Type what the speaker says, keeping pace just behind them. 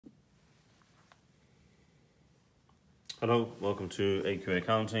Hello, welcome to AQA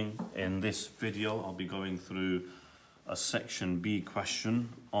Accounting. In this video, I'll be going through a Section B question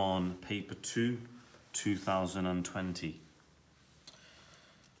on Paper 2, 2020.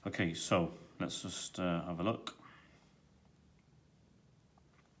 Okay, so let's just have a look.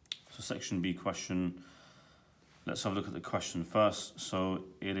 So Section B question, let's have a look at the question first. So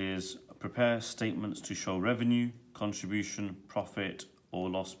it is prepare statements to show revenue, contribution, profit or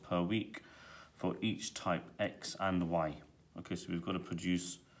loss per week for each type X and Y. Okay, so we've got to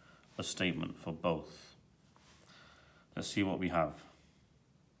produce a statement for both. Let's see what we have.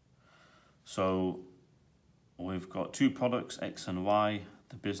 So we've got two products, X and Y.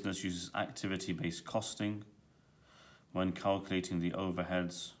 The business uses activity-based costing when calculating the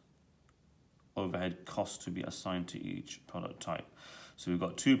overhead cost to be assigned to each product type. So we've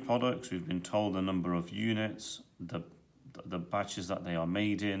got two products. We've been told the number of units, the batches that they are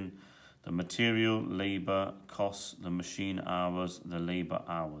made in, the material, labor costs, the machine hours, the labor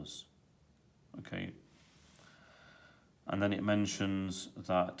hours. Okay. And then it mentions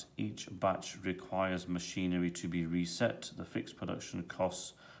that each batch requires machinery to be reset. The fixed production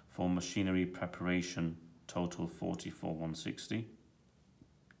costs for machinery preparation total 44,160.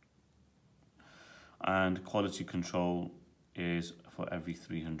 And quality control is for every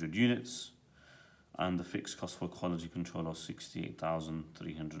 300 units. And the fixed cost for quality control are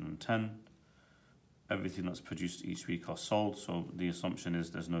 68,310. Everything that's produced each week are sold, so the assumption is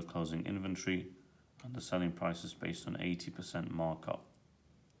there's no closing inventory, and the selling price is based on 80% markup.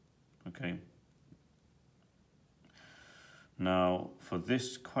 Okay. Now, for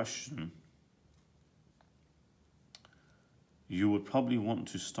this question, you would probably want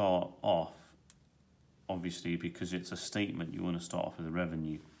to start off, obviously, because it's a statement, you want to start off with the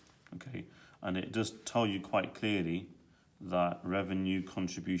revenue. Okay. And it does tell you quite clearly that revenue,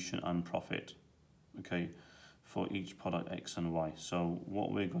 contribution and profit, okay, for each product X and Y. So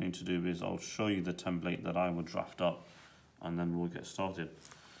what we're going to do is I'll show you the template that I would draft up and then we'll get started.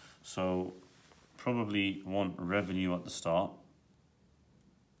 So probably want revenue at the start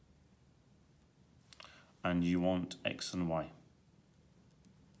and you want X and Y.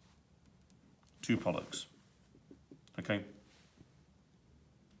 Two products, okay?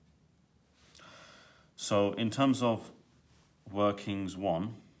 So in terms of workings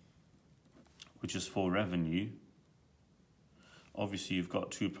 1, which is for revenue, obviously you've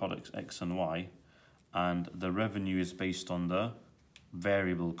got two products X and Y, and the revenue is based on the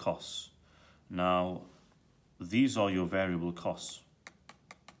variable costs. Now, these are your variable costs,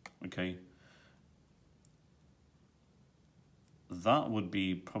 okay? That would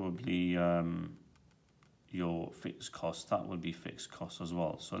be probably your fixed cost. That would be fixed costs as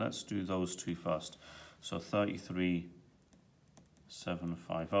well. So let's do those two first. So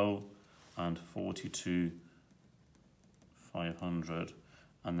 33,750 and 42,500,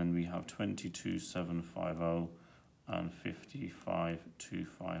 and then we have 22,750 and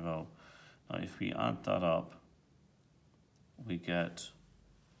 55,250. Now if we add that up, we get,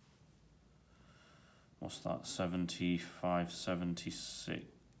 what's that,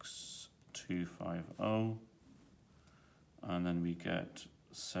 75,76,250, and then we get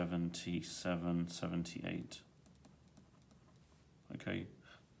 77,78. Okay,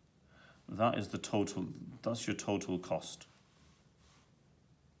 that is the total. That's your total cost.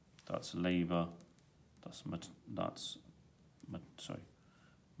 That's labor. That's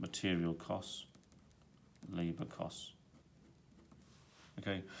material costs, labor costs.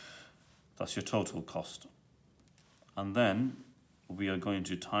 Okay, that's your total cost, and then we are going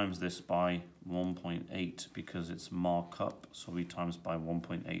to times this by 1.8 because it's markup, so we times by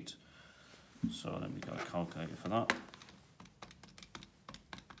 1.8. So let me get a calculator for that.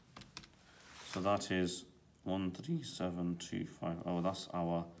 So that is 137,250. That's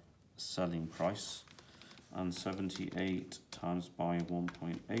our selling price, and 78 times by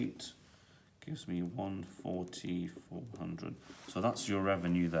 1.8 gives me 140,400. So that's your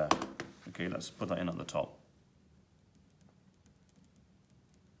revenue there. Okay, let's put that in at the top.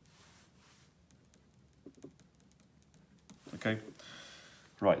 Okay,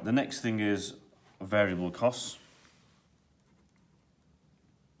 right, the next thing is variable costs.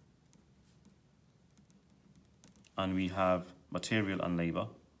 And we have material and labor.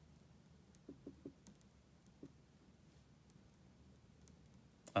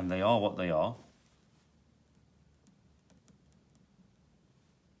 And they are what they are.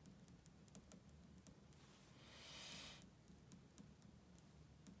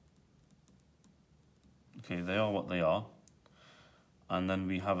 Okay, they are what they are. And then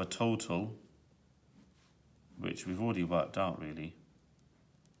we have a total, which we've already worked out really.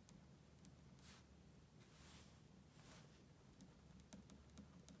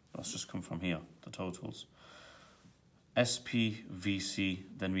 That's just come from here, the totals. SPVC,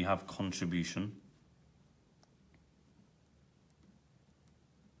 then we have contribution.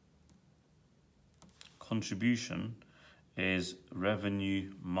 Contribution is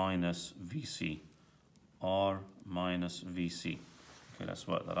revenue minus VC. R minus VC. Okay, let's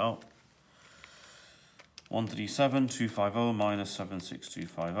work that out. 137,250 minus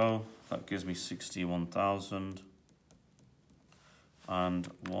 76250. That gives me 61,000. And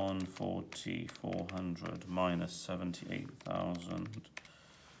 140,400 minus 78,000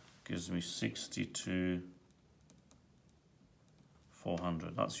 gives me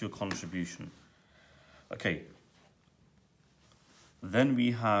 62,400. That's your contribution. Okay. Then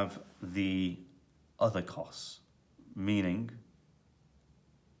we have the other costs, meaning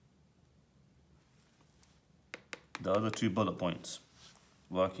the other two bullet points,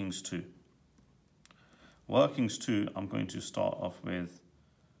 workings 2. Workings 2, I'm going to start off with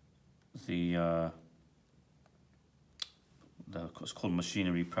it's called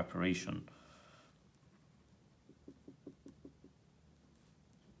machinery preparation.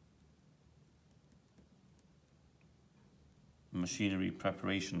 Machinery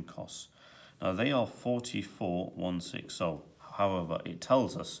preparation costs. Now they are 44,160. However, it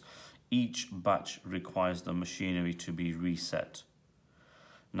tells us each batch requires the machinery to be reset.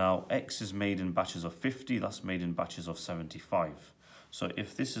 Now X is made in batches of 50, that's made in batches of 75. So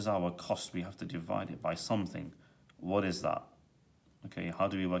if this is our cost, we have to divide it by something. What is that? Okay, how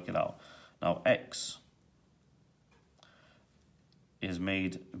do we work it out? Now X is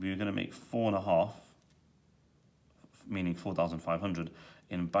made, we're going to make 4.5, meaning 4,500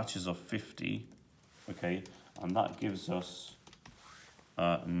 in batches of 50, okay, and that gives us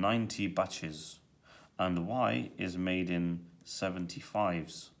 90 batches, and Y is made in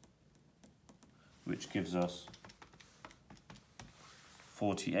 75s, which gives us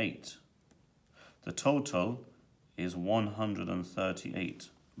 48. The total is 138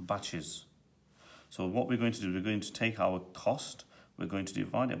 batches. So what we're going to do, we're going to take our cost, we're going to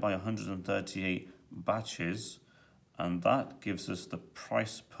divide it by 138 batches, and that gives us the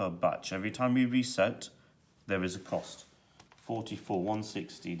price per batch. Every time we reset, there is a cost.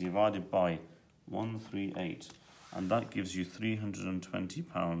 44,160 divided by 138, and that gives you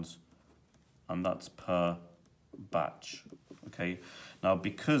 £320, and that's per batch. Okay, now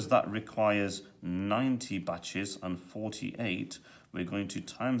because that requires 90 batches and 48, we're going to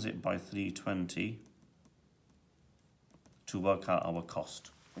times it by 320 to work out our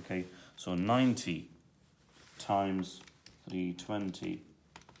cost. Okay, so 90 times 320,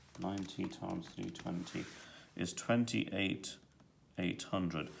 90 times 320 is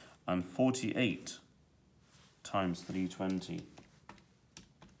 28,800, and 48 times 320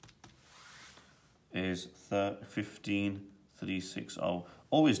 is 15,360.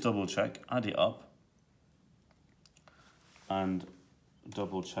 Always double check, add it up and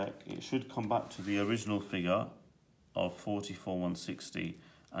double check. It should come back to the original figure of 44,160,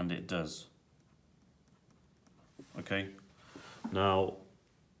 and it does. Okay, now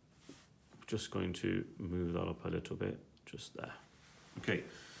I'm just going to move that up a little bit, just there. Okay,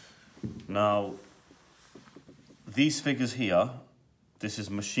 now these figures here, this is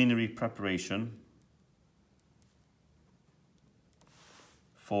machinery preparation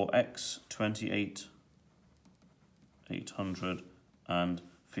for X 28,800 and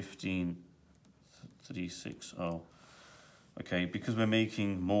 15,360. Okay, because we're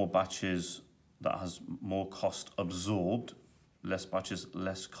making more batches, that has more cost absorbed, less batches,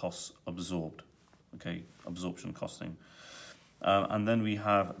 less costs absorbed. Okay, absorption costing. And then we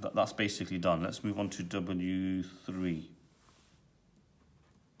have, that's basically done. Let's move on to W3.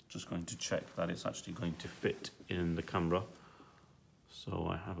 Just going to check that it's actually going to fit in the camera. So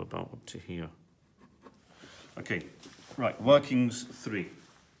I have about up to here. Okay, right, workings 3.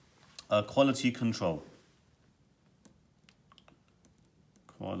 Quality control.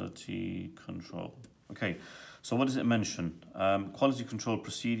 Quality control. Okay, so what does it mention? Quality control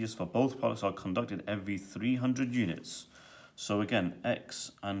procedures for both products are conducted every 300 units. So again,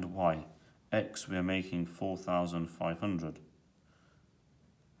 X and Y. X, we're making 4,500.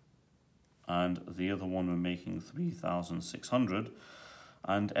 And the other one, we're making 3,600.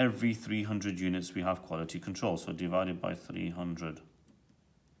 And every 300 units, we have quality control. So divided by 300.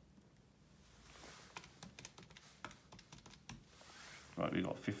 Right, we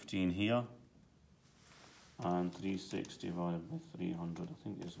got 15 here. And 36 divided by 300, I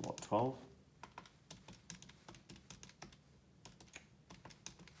think is what, 12?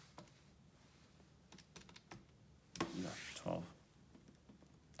 Yeah, 12.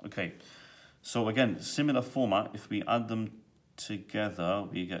 Okay, so again, similar format. If we add them together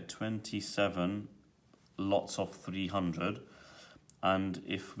we get 27 lots of 300. And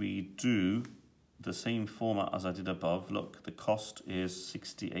if we do the same format as I did above, look, the cost is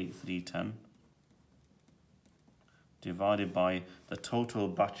 68,310 divided by the total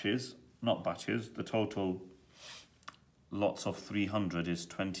batches, not batches, the total lots of 300 is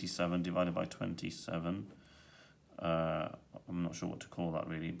 27 divided by 27. I'm not sure what to call that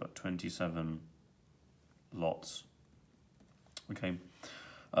really, but 27 lots. Okay,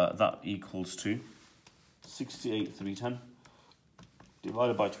 that equals to 68,310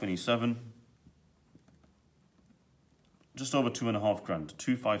 divided by 27, just over 2.5 grand,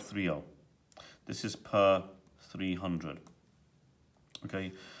 2530. This is per 300.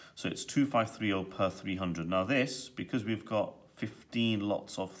 Okay, so it's 2530 per 300. Now this, because we've got 15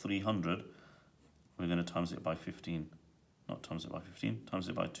 lots of 300, we're going to times it by 15. Not times it by 15, times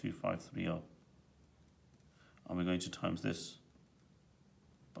it by 2530. And we're going to times this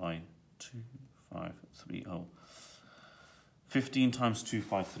by 2530. 15 times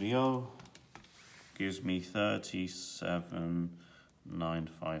 2530 gives me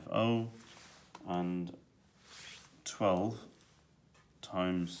 37,950, and 12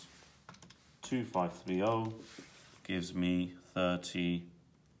 times 2530 gives me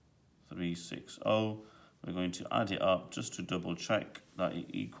 3360. We're going to add it up just to double check that it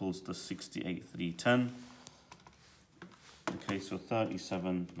equals the 68,310. Okay, so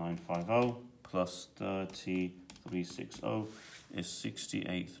 37,950 plus 3360 is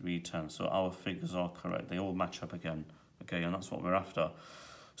 68,310. So our figures are correct. They all match up again. Okay, and that's what we're after.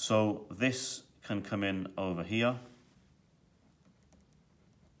 So this can come in over here,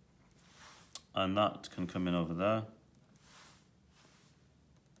 and that can come in over there.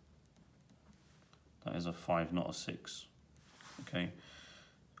 That is a 5, not a 6. Okay,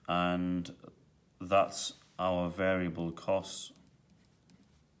 and that's our variable costs,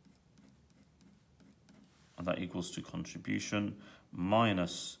 and that equals to contribution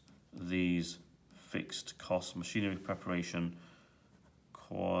minus these fixed costs, machinery preparation,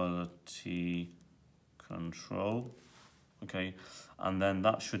 quality control. Okay, and then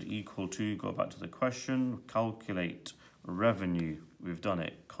that should equal to, go back to the question, calculate revenue, we've done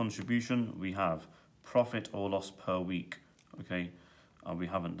it. Contribution, we have profit or loss per week. Okay, and we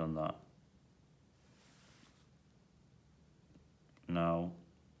haven't done that. Now,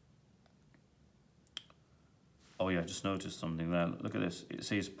 oh yeah, just noticed something there. Look at this, it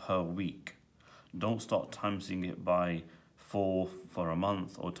says per week. Don't start timesing it by 4 for a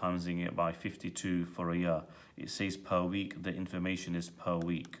month or timesing it by 52 for a year. It says per week, the information is per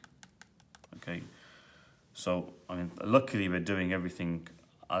week. Okay, so I mean, luckily we're doing everything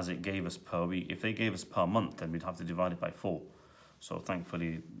as it gave us per week. If they gave us per month, then we'd have to divide it by 4. So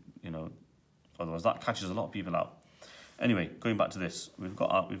thankfully, you know, otherwise that catches a lot of people out. Anyway, going back to this, we've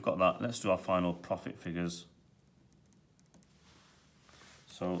got that. Let's do our final profit figures.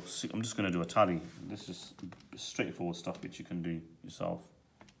 So I'm just going to do a tally. This is straightforward stuff which you can do yourself.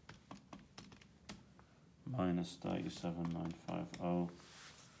 Minus 37,950.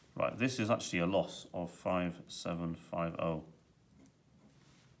 Right, this is actually a loss of 5,750.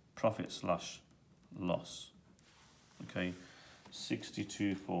 Profit slash loss. Okay,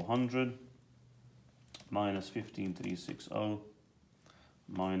 62,400 minus 15,360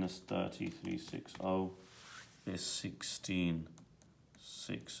 minus 30,360 is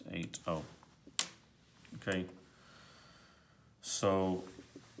 16,680. Okay, so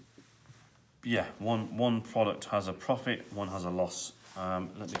yeah, one product has a profit, one has a loss.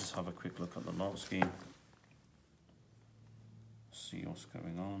 Let me just have a quick look at the note scheme, see what's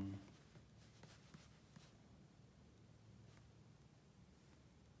going on.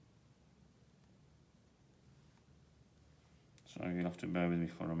 So you'll have to bear with me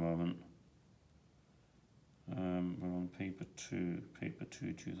for a moment. We're on paper 2,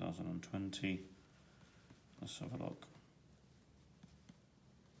 2020. Let's have a look.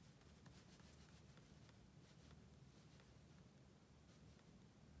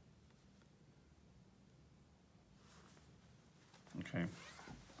 Okay,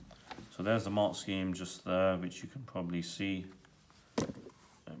 so there's the mark scheme just there, which you can probably see.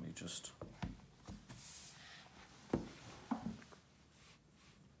 Let me just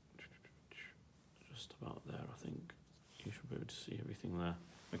about there, I think you should be able to see everything there.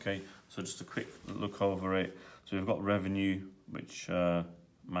 Okay, so just a quick look over it. So we've got revenue, which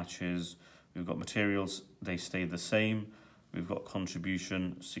matches. We've got materials, they stay the same. We've got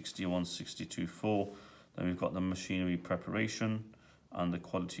contribution, 61,624. Then we've got the machinery preparation and the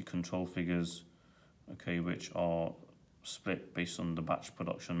quality control figures, okay, which are split based on the batch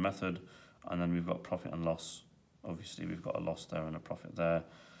production method. And then we've got profit and loss, Obviously, we've got a loss there and a profit there.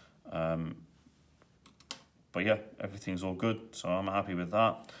 But yeah, everything's all good, so I'm happy with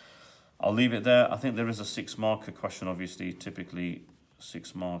that. I'll leave it there. I think there is a 6 marker question, obviously, typically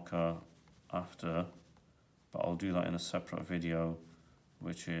 6 marker after, but I'll do that in a separate video,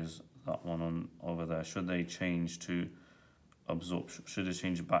 which is that one on over there. Should they change to absorption? Should they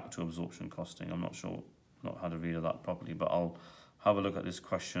change it back to absorption costing? I'm not sure, not had a read of that properly, but I'll have a look at this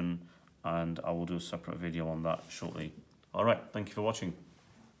question and I will do a separate video on that shortly. All right, thank you for watching.